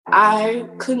I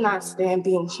could not stand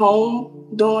being home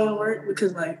doing work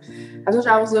because, I told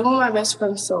you I was living with my best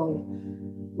friend, so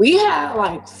we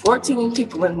had 14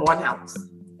 people in one house,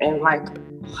 and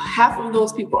half of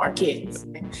those people are kids.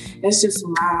 It's just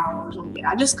loud.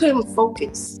 I just couldn't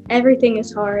focus. Everything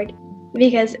is hard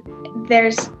because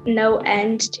there's no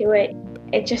end to it.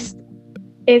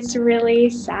 It's really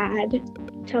sad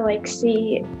to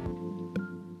see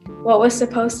what was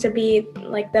supposed to be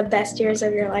the best years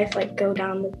of your life go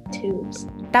down the tubes.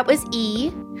 That was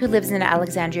E, who lives in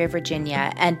Alexandria,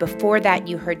 Virginia, and before that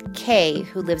you heard K,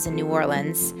 who lives in New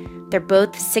Orleans. They're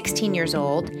both 16 years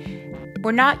old.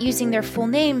 We're not using their full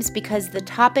names because the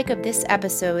topic of this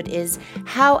episode is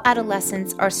how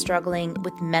adolescents are struggling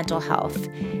with mental health.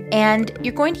 And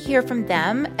you're going to hear from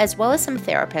them, as well as some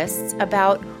therapists,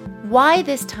 about why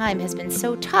this time has been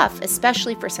so tough,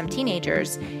 especially for some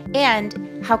teenagers,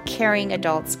 and how caring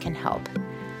adults can help.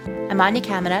 I'm Anya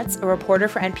Kamenetz, a reporter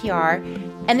for NPR,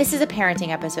 and this is a parenting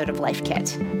episode of Life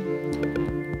Kit.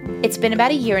 It's been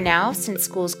about a year now since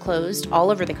schools closed all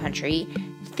over the country.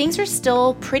 Things are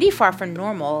still pretty far from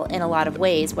normal in a lot of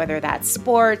ways, whether that's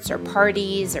sports or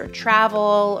parties or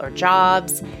travel or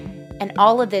jobs. And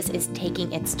all of this is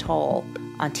taking its toll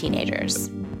on teenagers.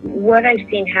 What I've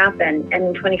seen happen, and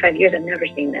in 25 years I've never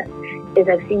seen this, is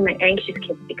I've seen my anxious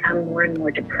kids become more and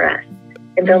more depressed.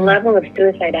 And the level of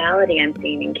suicidality I'm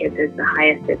seeing in kids is the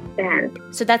highest it's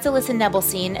been. So that's Alyssa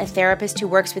Nebelstein, a therapist who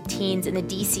works with teens in the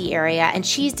D.C. area, and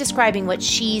she's describing what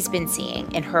she's been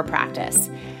seeing in her practice.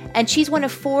 And she's one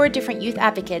of 4 different youth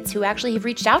advocates who actually have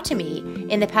reached out to me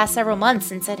in the past several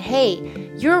months and said, hey,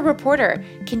 you're a reporter.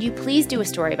 Can you please do a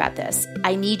story about this?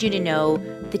 I need you to know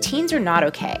the teens are not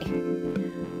okay.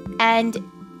 And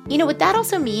what that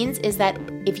also means is that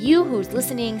if you who's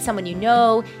listening, someone you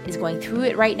know is going through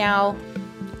it right now,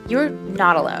 you're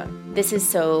not alone. This is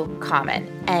so common.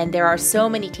 And there are so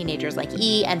many teenagers like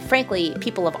E, and frankly,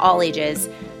 people of all ages,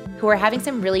 who are having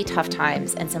some really tough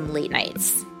times and some late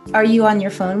nights. Are you on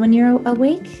your phone when you're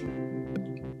awake?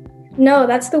 No,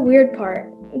 that's the weird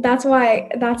part. That's why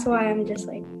I'm just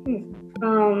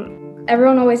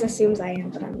everyone always assumes I am,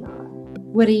 but I'm not.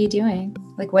 What are you doing?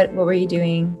 What were you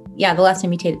doing? Yeah, the last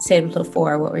time you stayed until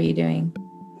 4, what were you doing?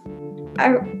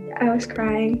 I was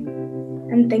crying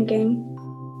and thinking.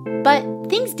 But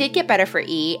things did get better for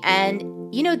E, and,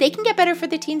 they can get better for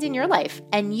the teens in your life,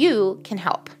 and you can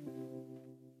help.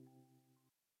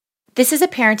 This is a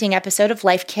parenting episode of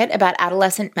Life Kit about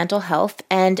adolescent mental health,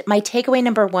 and my takeaway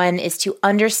number 1 is to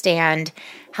understand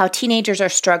how teenagers are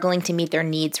struggling to meet their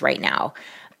needs right now,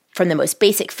 from the most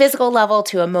basic physical level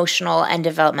to emotional and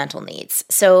developmental needs.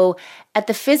 So at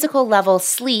the physical level,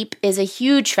 sleep is a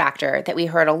huge factor that we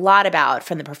heard a lot about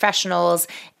from the professionals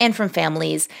and from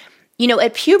families.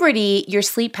 At puberty, your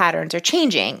sleep patterns are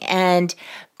changing, and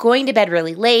going to bed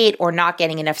really late or not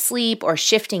getting enough sleep or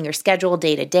shifting your schedule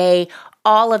day to day,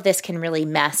 all of this can really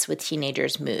mess with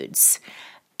teenagers' moods.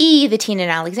 E, the teen in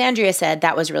Alexandria, said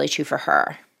that was really true for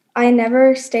her. I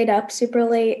never stayed up super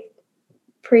late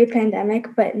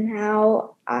pre-pandemic, but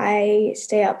now I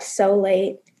stay up so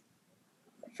late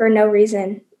for no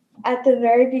reason. At the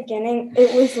very beginning,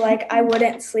 it was I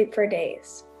wouldn't sleep for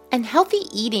days. And healthy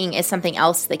eating is something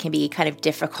else that can be kind of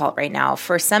difficult right now.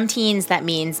 For some teens, that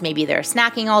means maybe they're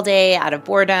snacking all day out of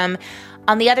boredom.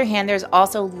 On the other hand, there's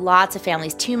also lots of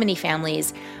families, too many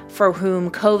families, for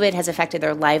whom COVID has affected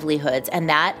their livelihoods, and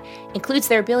that includes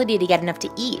their ability to get enough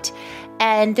to eat.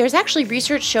 And there's actually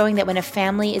research showing that when a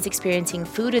family is experiencing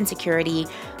food insecurity,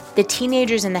 the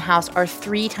teenagers in the house are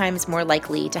 3 times more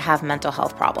likely to have mental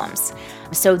health problems.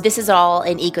 So this is all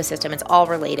an ecosystem. It's all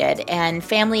related. And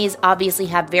families obviously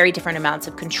have very different amounts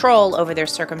of control over their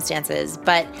circumstances.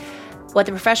 But what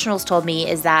the professionals told me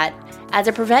is that as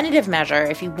a preventative measure,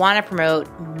 if you want to promote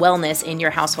wellness in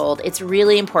your household, it's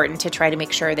really important to try to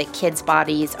make sure that kids'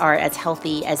 bodies are as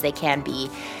healthy as they can be.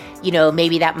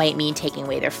 Maybe that might mean taking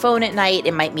away their phone at night.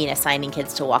 It might mean assigning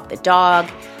kids to walk the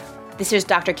dog. This is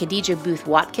Dr. Khadija Booth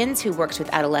Watkins, who works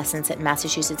with adolescents at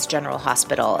Massachusetts General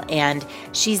Hospital, and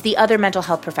she's the other mental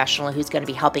health professional who's going to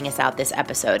be helping us out this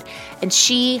episode. And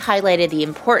she highlighted the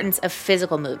importance of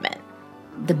physical movement.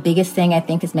 The biggest thing, I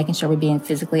think, is making sure we're being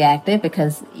physically active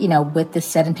because, with this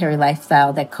sedentary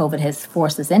lifestyle that COVID has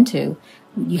forced us into,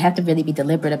 you have to really be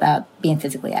deliberate about being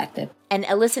physically active. And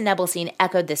Alyssa Nebelstein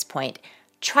echoed this point.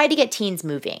 Try to get teens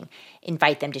moving.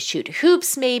 Invite them to shoot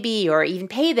hoops maybe, or even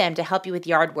pay them to help you with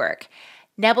yard work.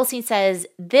 Nebelstein says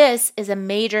this is a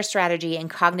major strategy in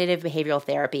cognitive behavioral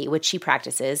therapy, which she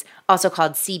practices, also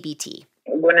called CBT.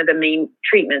 One of the main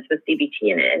treatments with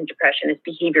CBT and depression is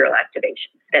behavioral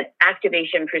activation. That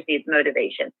activation precedes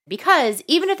motivation. Because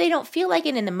even if they don't feel like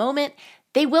it in the moment,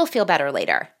 they will feel better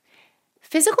later.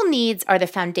 Physical needs are the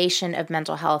foundation of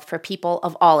mental health for people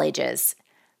of all ages,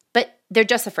 but they're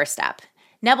just the first step.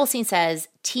 Nebelstein says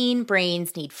teen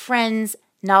brains need friends,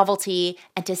 novelty,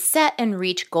 and to set and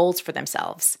reach goals for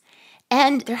themselves.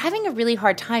 And they're having a really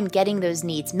hard time getting those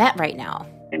needs met right now.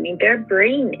 I mean, their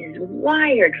brain is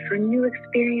wired for new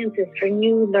experiences, for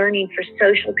new learning, for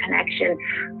social connection,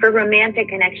 for romantic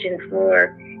connection,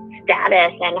 for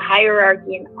status and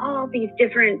hierarchy, and all these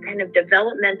different kind of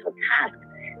developmental tasks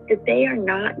that they are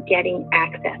not getting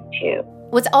access to.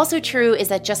 What's also true is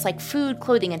that just like food,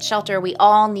 clothing, and shelter, we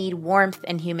all need warmth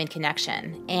and human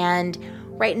connection. And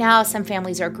right now, some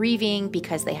families are grieving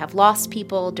because they have lost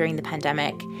people during the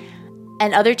pandemic.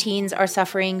 And other teens are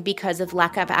suffering because of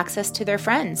lack of access to their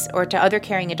friends or to other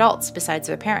caring adults besides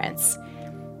their parents.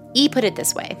 E put it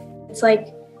this way. It's like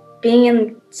being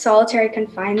in solitary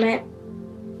confinement,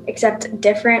 except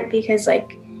different because like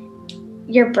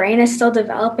your brain is still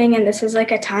developing, and this is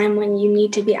like a time when you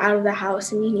need to be out of the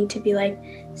house and you need to be like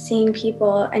seeing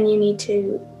people and you need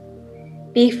to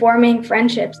be forming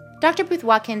friendships. Dr. Booth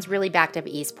Watkins really backed up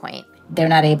E's point. They're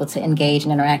not able to engage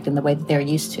and interact in the way that they're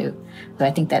used to. So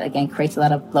I think that, again, creates a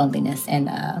lot of loneliness and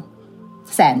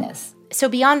sadness. So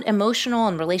beyond emotional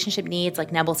and relationship needs,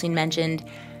 like Nebelstein mentioned,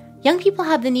 young people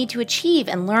have the need to achieve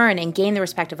and learn and gain the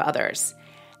respect of others.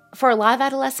 For a lot of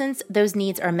adolescents, those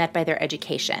needs are met by their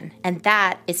education, and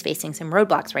that is facing some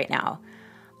roadblocks right now.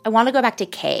 I want to go back to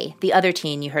Kay, the other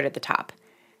teen you heard at the top.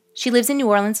 She lives in New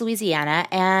Orleans, Louisiana,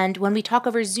 and when we talk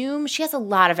over Zoom, she has a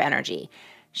lot of energy.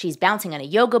 She's bouncing on a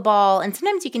yoga ball, and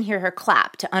sometimes you can hear her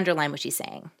clap to underline what she's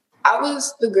saying. I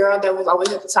was the girl that was always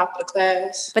at the top of the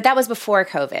class. But that was before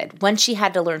COVID, when she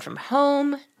had to learn from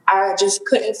home. I just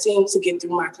couldn't seem to get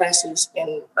through my classes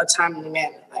in a timely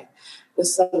manner. Like the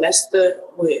semester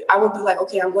I would be like,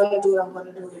 okay, I'm going to do it.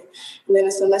 And then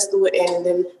the semester would end, and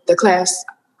then the class,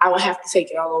 I would have to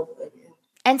take it all over again.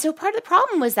 And so part of the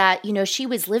problem was that, she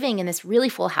was living in this really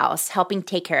full house, helping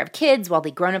take care of kids while the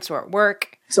grown-ups were at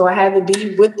work. So I had to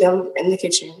be with them in the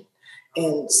kitchen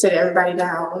and sit everybody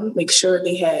down, make sure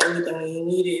they had everything they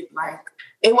needed. Like,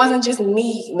 it wasn't just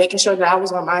me making sure that I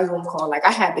was on my Zoom call. Like,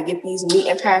 I had to get these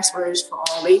meeting passwords for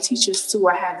all lay teachers, too.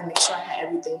 I had to make sure I had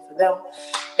everything for them.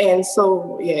 And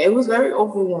so, yeah, it was very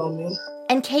overwhelming.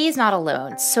 And Kay is not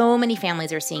alone. So many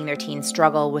families are seeing their teens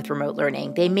struggle with remote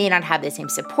learning. They may not have the same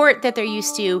support that they're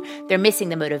used to. They're missing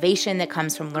the motivation that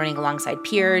comes from learning alongside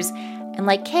peers. And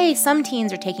like Kay, some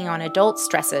teens are taking on adult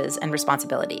stresses and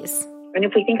responsibilities. And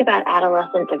if we think about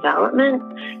adolescent development,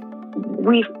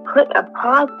 we've put a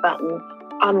pause button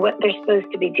on what they're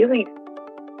supposed to be doing.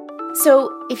 So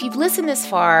if you've listened this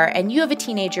far and you have a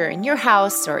teenager in your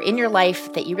house or in your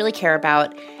life that you really care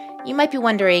about, you might be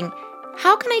wondering,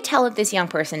 how can I tell if this young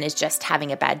person is just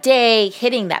having a bad day,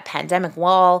 hitting that pandemic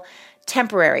wall,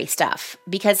 temporary stuff?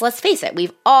 Because let's face it,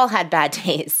 we've all had bad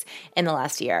days in the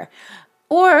last year.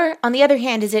 Or, on the other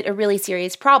hand, is it a really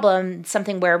serious problem,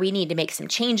 something where we need to make some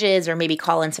changes or maybe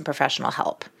call in some professional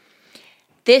help?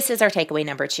 This is our takeaway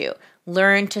number 2.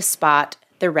 Learn to spot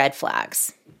the red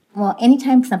flags. Well,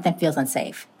 anytime something feels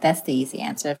unsafe, that's the easy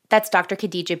answer. That's Dr.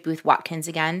 Khadijah Booth Watkins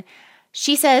again.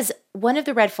 She says one of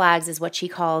the red flags is what she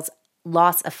calls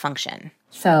loss of function.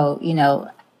 So,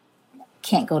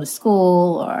 can't go to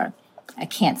school, or I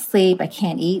can't sleep, I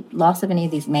can't eat, loss of any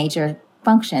of these major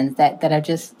functions that are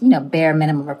just, bare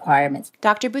minimum requirements.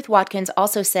 Dr. Booth Watkins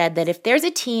also said that if there's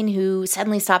a teen who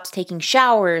suddenly stops taking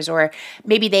showers, or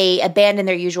maybe they abandon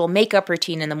their usual makeup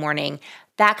routine in the morning,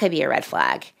 that could be a red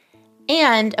flag.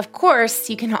 And, of course,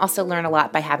 you can also learn a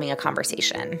lot by having a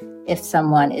conversation. If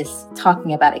someone is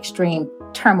talking about extreme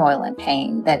turmoil and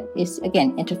pain, that is,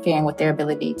 again, interfering with their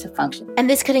ability to function. And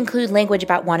this could include language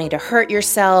about wanting to hurt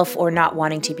yourself or not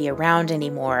wanting to be around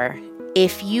anymore.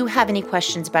 If you have any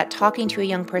questions about talking to a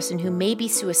young person who may be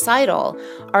suicidal,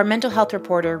 our mental health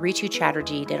reporter, Ritu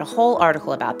Chatterjee, did a whole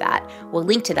article about that. We'll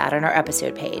link to that on our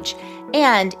episode page.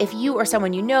 And if you or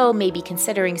someone you know may be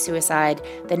considering suicide,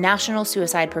 the National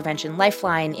Suicide Prevention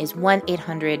Lifeline is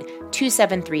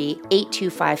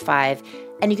 1-800-273-8255.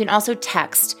 And you can also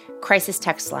text Crisis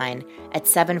Text Line at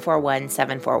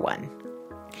 741-741.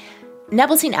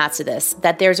 Nebelstein adds to this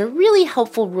that there's a really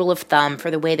helpful rule of thumb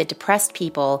for the way that depressed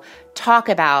people talk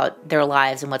about their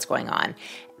lives and what's going on.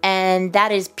 And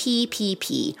that is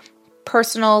PPP,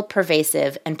 personal,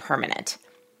 pervasive, and permanent.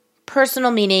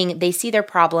 Personal meaning they see their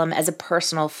problem as a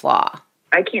personal flaw.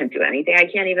 I can't do anything.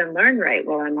 I can't even learn right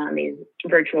while I'm on these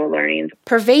virtual learnings.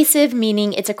 Pervasive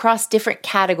meaning it's across different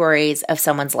categories of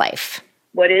someone's life.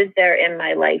 What is there in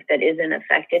my life that isn't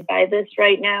affected by this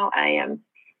right now? I am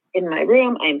in my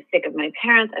room. I'm sick of my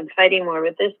parents. I'm fighting more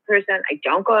with this person. I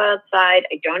don't go outside.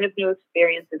 I don't have new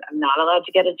experiences. I'm not allowed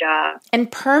to get a job.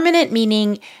 And permanent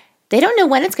meaning they don't know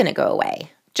when it's going to go away,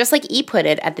 just like E put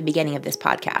it at the beginning of this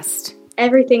podcast.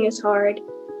 Everything is hard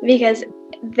because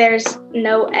there's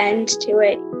no end to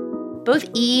it. Both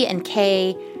E and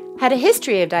K had a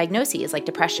history of diagnoses like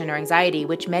depression or anxiety,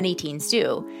 which many teens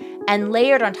do. And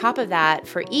layered on top of that,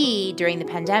 for E, during the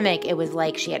pandemic, it was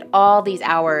like she had all these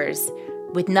hours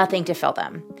with nothing to fill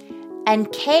them.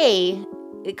 And K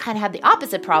kind of had the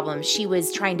opposite problem. She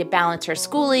was trying to balance her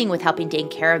schooling with helping take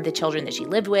care of the children that she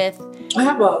lived with. I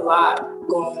have a lot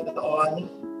going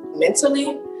on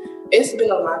mentally. It's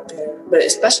been a lot there, but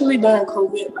especially during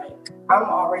COVID, like I'm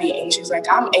already anxious. Like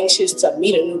I'm anxious to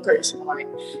meet a new person. Like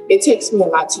it takes me a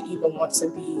lot to even want to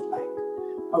be like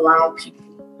around people.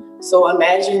 So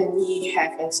imagine me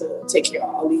having to take care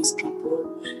of all these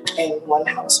people in one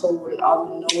household and all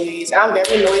the noise. And I'm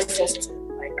very noise sensitive.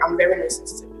 Like I'm very noise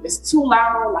sensitive. If it's too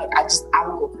loud, like I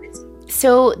will go crazy.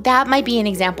 So that might be an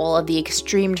example of the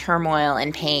extreme turmoil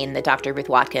and pain that Dr. Ruth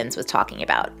Watkins was talking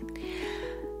about.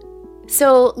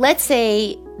 So let's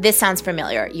say this sounds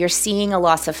familiar. You're seeing a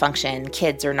loss of function.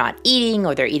 Kids are not eating,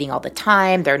 or they're eating all the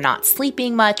time. They're not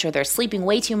sleeping much, or they're sleeping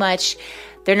way too much.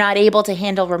 They're not able to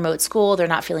handle remote school. They're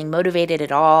not feeling motivated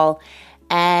at all.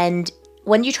 And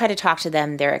when you try to talk to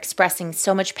them, they're expressing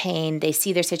so much pain. They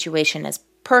see their situation as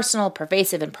personal,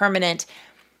 pervasive, and permanent.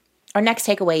 Our next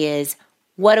takeaway is,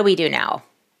 what do we do now?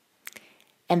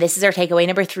 And this is our takeaway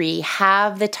number 3,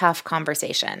 have the tough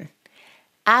conversation.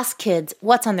 Ask kids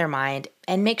what's on their mind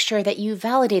and make sure that you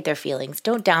validate their feelings.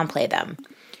 Don't downplay them.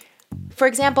 For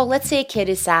example, let's say a kid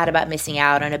is sad about missing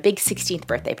out on a big 16th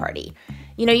birthday party.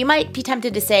 You might be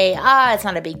tempted to say, it's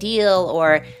not a big deal,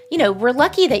 or, we're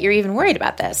lucky that you're even worried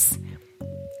about this.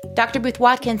 Dr. Ruth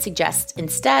Watkins suggests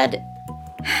instead,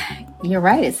 you're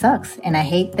right, it sucks. And I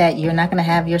hate that you're not going to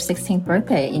have your 16th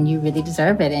birthday, and you really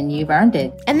deserve it, and you've earned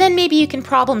it. And then maybe you can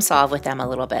problem solve with them a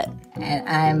little bit. And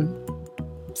I'm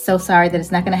so sorry that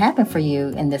it's not going to happen for you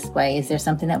in this way. Is there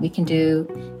something that we can do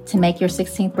to make your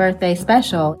 16th birthday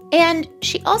special? And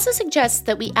she also suggests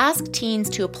that we ask teens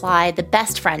to apply the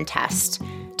best friend test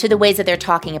to the ways that they're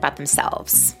talking about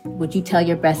themselves. Would you tell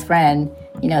your best friend,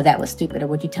 that was stupid? Or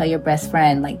would you tell your best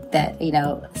friend like that,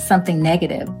 something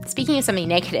negative? Speaking of something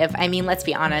negative, let's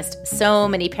be honest, so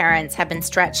many parents have been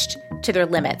stretched to their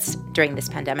limits during this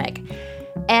pandemic.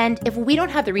 And if we don't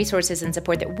have the resources and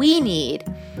support that we need,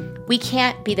 we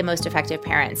can't be the most effective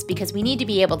parents, because we need to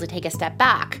be able to take a step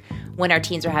back when our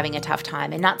teens are having a tough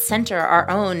time and not center our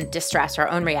own distress, our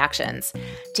own reactions,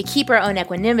 to keep our own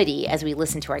equanimity as we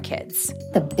listen to our kids.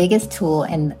 The biggest tool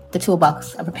in the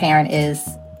toolbox of a parent is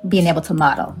being able to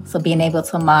model. So being able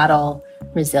to model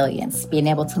resilience, being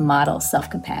able to model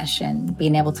self-compassion,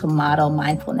 being able to model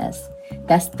mindfulness.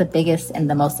 That's the biggest and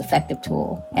the most effective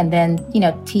tool. And then,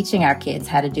 teaching our kids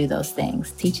how to do those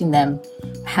things, teaching them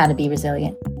how to be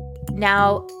resilient.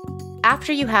 Now,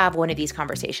 after you have one of these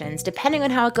conversations, depending on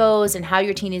how it goes and how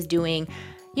your teen is doing,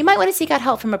 you might want to seek out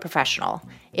help from a professional.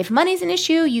 If money's an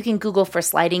issue, you can Google for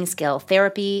sliding scale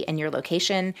therapy in your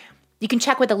location. You can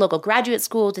check with a local graduate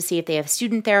school to see if they have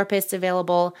student therapists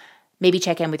available. Maybe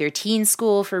check in with your teen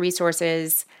school for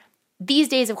resources. These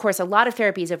days, of course, a lot of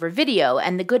therapy is over video,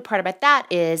 and the good part about that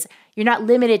is you're not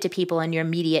limited to people in your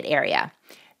immediate area.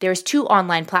 There's 2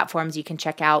 online platforms you can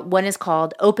check out. One is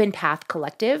called Open Path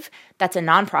Collective. That's a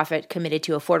nonprofit committed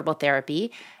to affordable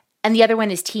therapy. And the other one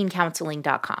is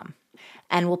teencounseling.com.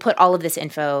 And we'll put all of this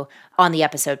info on the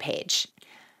episode page.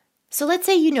 So let's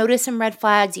say you notice some red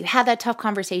flags, you had that tough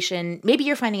conversation, maybe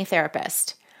you're finding a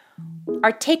therapist.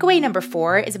 Our takeaway number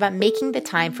 4 is about making the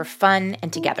time for fun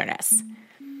and togetherness.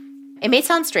 It may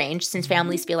sound strange since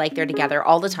families feel like they're together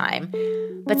all the time,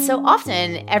 but so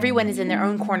often everyone is in their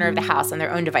own corner of the house on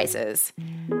their own devices.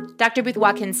 Dr. Ruth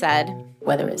Watkins said,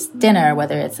 whether it's dinner,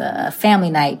 whether it's a family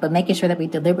night, but making sure that we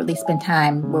deliberately spend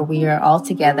time where we are all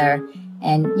together.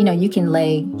 And, you can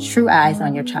lay true eyes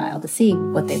on your child to see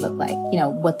what they look like,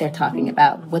 what they're talking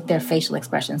about, what their facial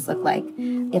expressions look like.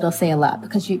 It'll say a lot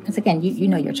because again, you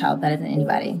know your child better than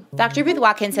anybody. Dr. Ruth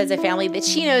Watkins says a family that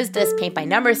she knows does paint by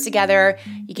numbers together.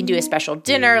 You can do a special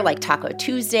dinner like Taco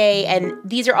Tuesday. And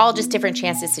these are all just different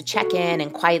chances to check in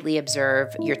and quietly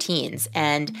observe your teens.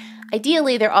 And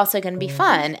ideally, they're also going to be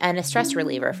fun and a stress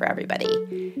reliever for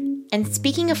everybody. And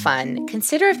speaking of fun,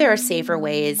 consider if there are safer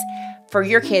ways for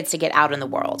your kids to get out in the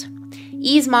world.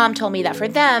 E's mom told me that for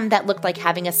them, that looked like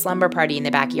having a slumber party in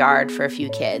the backyard for a few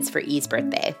kids for E's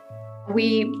birthday.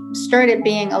 We started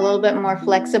being a little bit more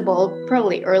flexible,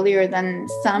 probably earlier than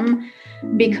some,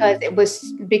 because it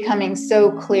was becoming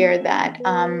so clear that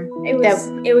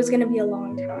it was going to be a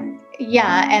long time.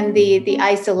 Yeah, and the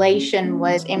isolation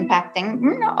was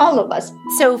impacting all of us.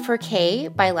 So for Kay,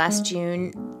 by last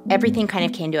June, everything kind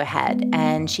of came to a head,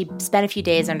 and she spent a few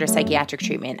days under psychiatric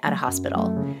treatment at a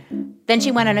hospital. Then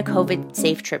she went on a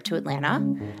COVID-safe trip to Atlanta,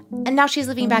 and now she's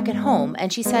living back at home,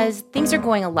 and she says things are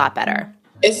going a lot better.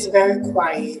 It's very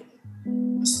quiet.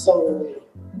 So,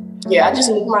 yeah, I just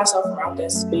moved myself around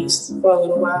that space for a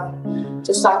little while,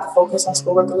 just so I could focus on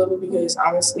schoolwork a little bit, because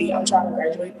honestly, I'm trying to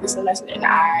graduate this semester, and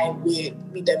I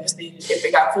would be devastated if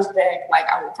it got pushed back. Like,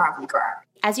 I would probably cry.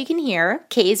 As you can hear,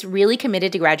 Kay's really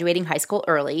committed to graduating high school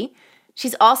early.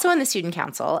 She's also in the student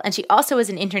council, and she also has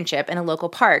an internship in a local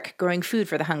park growing food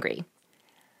for the hungry.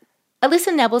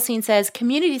 Alyssa Nebelstein says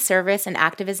community service and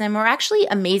activism are actually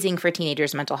amazing for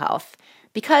teenagers' mental health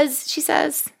because, she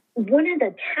says, one of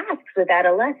the tasks with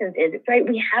adolescence is, right,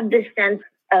 we have this sense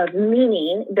of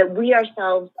meaning that we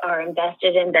ourselves are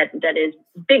invested in that is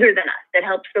bigger than us, that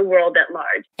helps the world at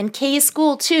large. And Kay's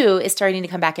school, too, is starting to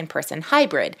come back in person,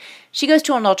 hybrid. She goes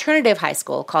to an alternative high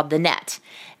school called The Net.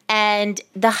 And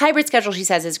the hybrid schedule, she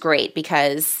says, is great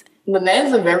because The Net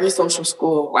is a very social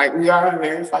school. Like, we are a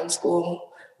very fun school.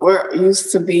 We're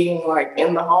used to being, like,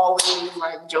 in the hallways,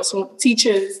 like, josing with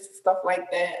teachers, stuff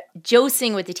like that.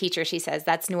 Josing with the teacher, she says,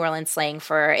 that's New Orleans slang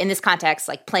for, in this context,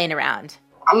 like, playing around.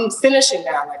 I'm finishing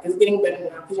now. Like, it's getting better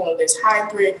now. You know, there's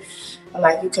hybrid, and,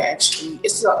 like, you can actually,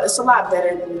 it's a lot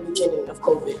better than the beginning of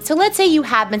COVID. So let's say you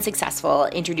have been successful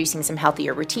introducing some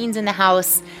healthier routines in the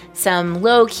house, some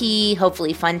low-key,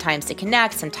 hopefully fun times to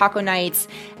connect, some taco nights,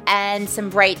 and some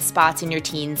bright spots in your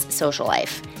teen's social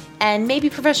life. And maybe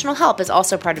professional help is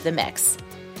also part of the mix.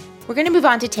 We're going to move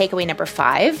on to takeaway number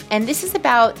 5, and this is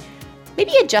about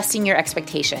maybe adjusting your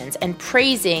expectations and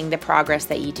praising the progress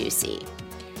that you do see.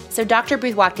 So Dr.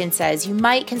 Booth Watkins says you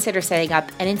might consider setting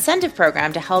up an incentive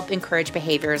program to help encourage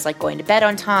behaviors like going to bed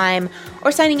on time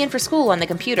or signing in for school on the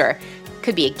computer.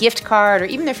 Could be a gift card or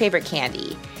even their favorite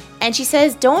candy. And she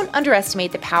says don't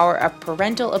underestimate the power of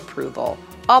parental approval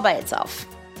all by itself.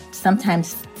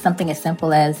 Sometimes something as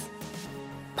simple as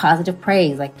positive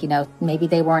praise, like, maybe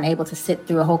they weren't able to sit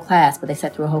through a whole class, but they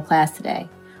sat through a whole class today.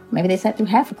 Maybe they sat through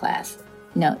half a class.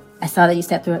 I saw that you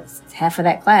sat through half of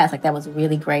that class. Like, that was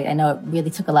really great. I know it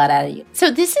really took a lot out of you. So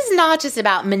this is not just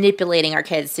about manipulating our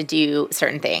kids to do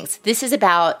certain things. This is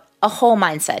about a whole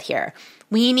mindset here.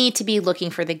 We need to be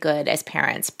looking for the good as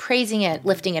parents, praising it,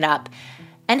 lifting it up,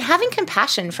 and having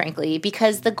compassion, frankly,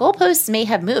 because the goalposts may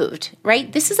have moved,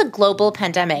 right? This is a global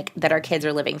pandemic that our kids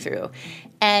are living through.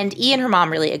 And E and her mom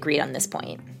really agreed on this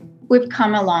point. We've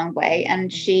come a long way,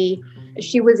 and she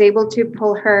was able to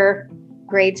pull her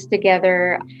grades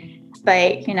together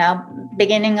by,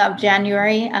 beginning of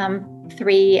January,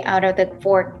 3 out of the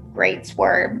 4 grades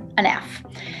were an F.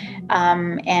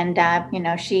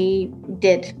 She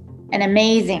did an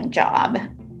amazing job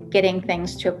getting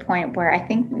things to a point where I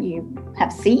think you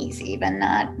have C's even,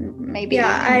 not maybe.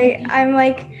 Yeah,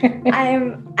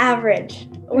 I'm average,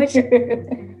 which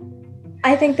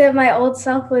I think that my old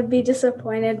self would be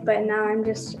disappointed, but now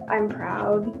I'm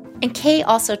proud. And Kay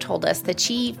also told us that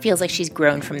she feels like she's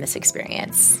grown from this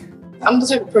experience. I'm the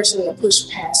type of person to push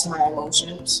past my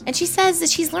emotions. And she says that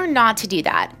she's learned not to do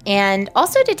that and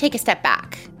also to take a step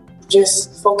back.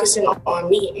 Just focusing on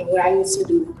me and what I need to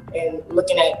do and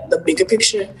looking at the bigger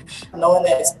picture, knowing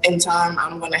that in time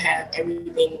I'm going to have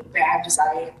everything that I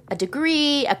desire. A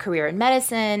degree, a career in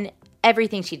medicine,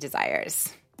 everything she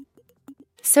desires.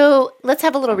 So let's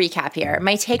have a little recap here.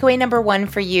 My takeaway number 1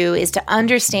 for you is to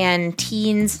understand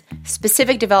teens'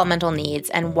 specific developmental needs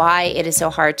and why it is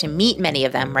so hard to meet many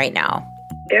of them right now.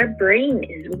 Their brain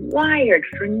is wired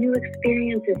for new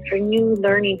experiences, for new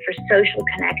learning, for social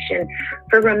connection,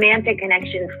 for romantic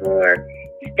connection, for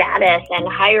status and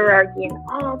hierarchy and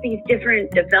all these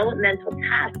different developmental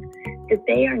tasks that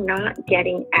they are not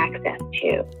getting access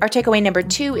to. Our takeaway number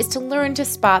 2 is to learn to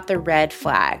spot the red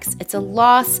flags. It's a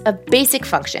loss of basic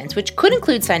functions, which could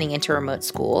include signing into remote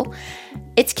school.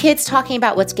 It's kids talking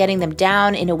about what's getting them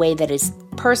down in a way that is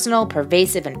personal,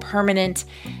 pervasive, and permanent.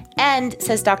 And,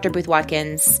 says Dr. Booth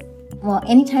Watkins, well,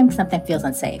 anytime something feels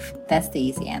unsafe, that's the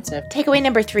easy answer. Takeaway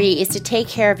number 3 is to take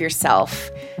care of yourself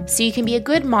so you can be a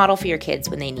good model for your kids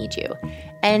when they need you.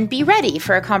 And be ready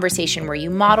for a conversation where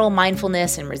you model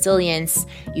mindfulness and resilience,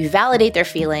 you validate their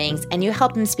feelings, and you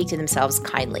help them speak to themselves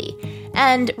kindly.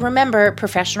 And remember,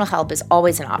 professional help is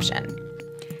always an option.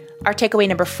 Our takeaway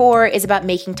number 4 is about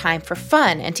making time for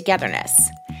fun and togetherness.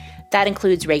 That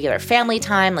includes regular family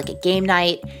time, like a game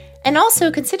night, and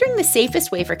also considering the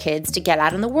safest way for kids to get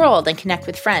out in the world and connect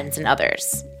with friends and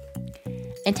others.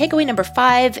 And takeaway number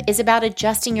 5 is about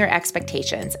adjusting your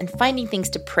expectations and finding things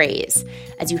to praise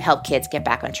as you help kids get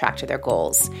back on track to their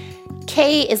goals.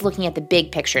 Kay is looking at the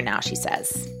big picture now, she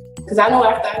says. Because I know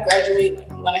after I graduate,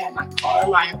 like, I'm going to have my car,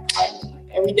 my apartment, like,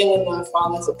 everything is going to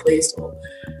fall into place. So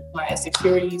my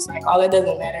insecurities, like, all that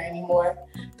doesn't matter anymore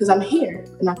because I'm here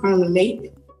and I finally made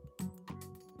it.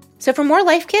 So for more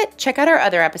Life Kit, check out our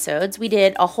other episodes. We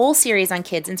did a whole series on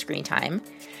kids and screen time.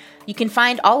 You can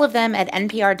find all of them at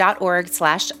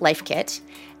npr.org/lifekit.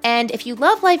 And if you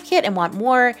love Life Kit and want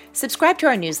more, subscribe to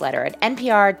our newsletter at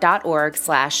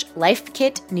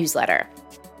npr.org/lifekitnewsletter.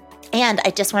 And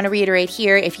I just want to reiterate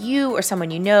here, if you or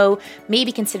someone you know may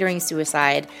be considering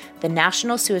suicide, the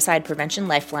National Suicide Prevention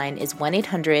Lifeline is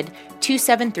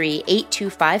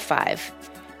 1-800-273-8255.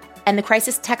 And the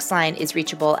crisis text line is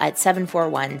reachable at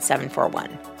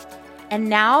 741-741. And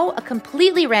now, a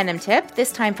completely random tip,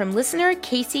 this time from listener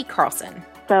Casey Carlson.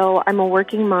 So I'm a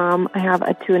working mom. I have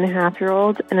a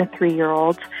 2.5-year-old and a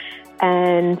 3-year-old.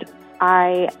 And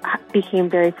I became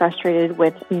very frustrated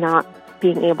with not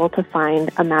being able to find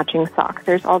a matching sock.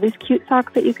 There's all these cute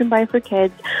socks that you can buy for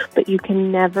kids, but you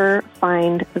can never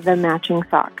find the matching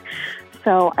sock.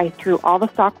 So I threw all the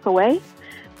socks away,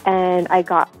 and I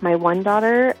got my one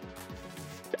daughter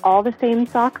all the same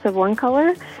socks of one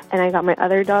color, and I got my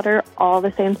other daughter all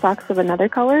the same socks of another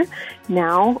color.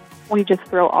 Now we just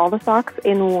throw all the socks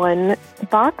in one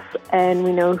box, and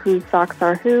we know whose socks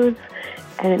are whose,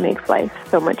 and it makes life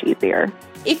so much easier.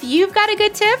 If you've got a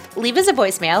good tip, leave us a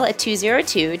voicemail at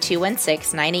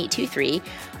 202-216-9823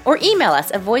 or email us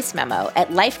a voice memo at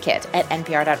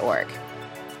lifekit@npr.org.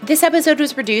 This episode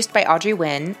was produced by Audrey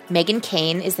Nguyen. Megan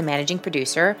Kane is the managing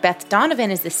producer. Beth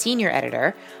Donovan is the senior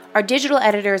editor. Our digital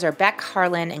editors are Beck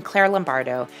Harlan and Claire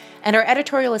Lombardo, and our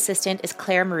editorial assistant is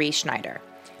Claire Marie Schneider.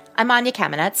 I'm Anya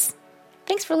Kamenetz.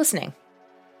 Thanks for listening.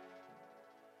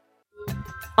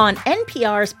 On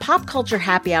NPR's Pop Culture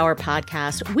Happy Hour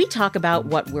podcast, we talk about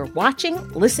what we're watching,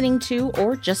 listening to,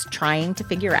 or just trying to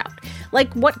figure out.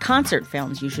 Like what concert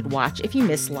films you should watch if you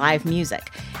miss live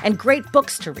music, and great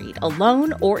books to read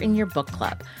alone or in your book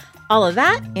club. All of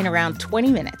that in around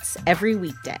 20 minutes every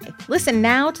weekday. Listen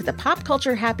now to the Pop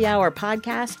Culture Happy Hour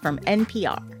podcast from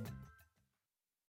NPR.